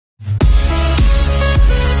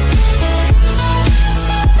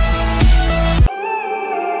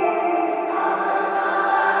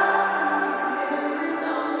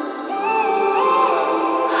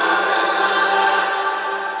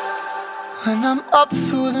when I'm up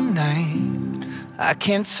through the night. I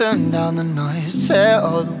can't turn down the noise, tear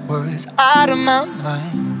all the words out of my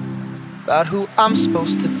mind about who I'm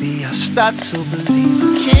supposed to be. I start to believe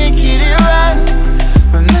I can't get it right.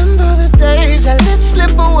 Remember the days I let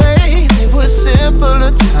slip away, they were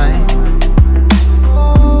simpler times.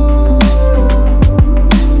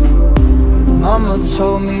 Mama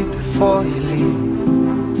told me before you leave,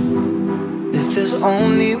 if there's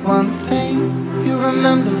only one thing you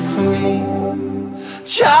remember from me,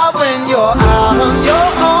 child, when you're out on your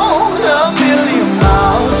own, a million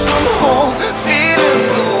miles from home, feeling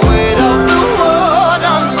the weight of the world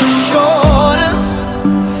on your shoulders.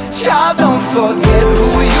 Child, don't forget who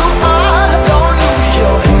you are, don't lose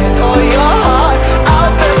your head or your heart.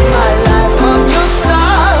 I'll bet my life on your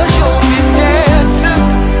stars, you'll be dancing,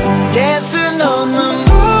 dancing on the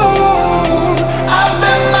moon. I'll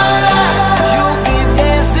bet my life, you'll be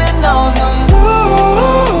dancing on the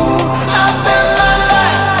moon. I'll bet my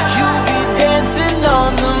life, you'll be dancing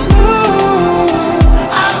on the moon.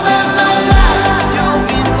 I'll bet my life, you'll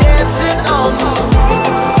be dancing on the moon.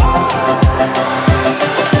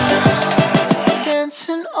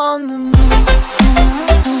 Dancing on the moon.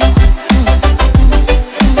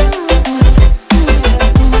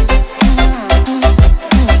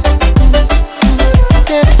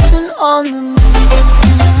 Dancing on the moon.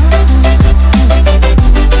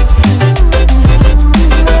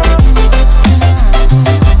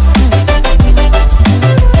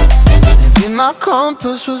 Maybe my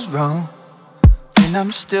compass was wrong, and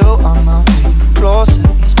I'm still on my way closer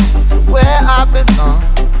each day to where I belong.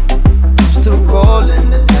 I'm still rolling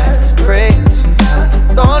the dice, praying sometimes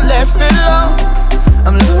it don't last it long.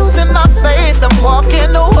 I'm losing my faith, I'm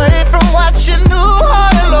walking away from what you knew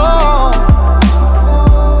all along.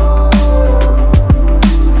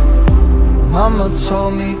 Mama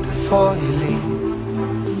told me before you leave,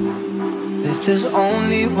 if there's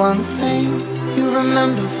only one thing you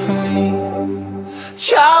remember from me,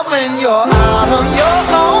 child, when you're out on your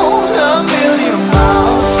own, a million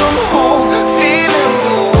miles from home, feeling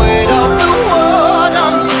the weight of the world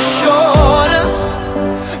on your shoulders.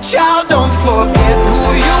 Child, don't forget who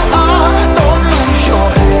you are, don't lose your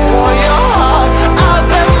head or your heart. I'll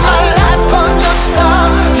bet my life on your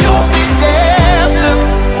stars, you'll be dancing,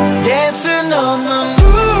 dancing on the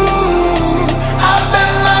moon. I'll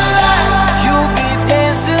bet my life, you'll be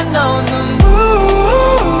dancing on the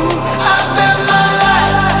moon. I'll bet my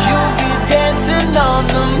life, you'll be dancing on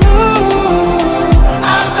the moon.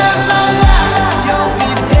 I'll bet my life, you'll be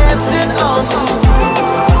dancing on the moon.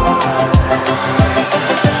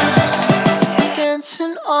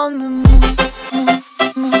 Dancing on the moon.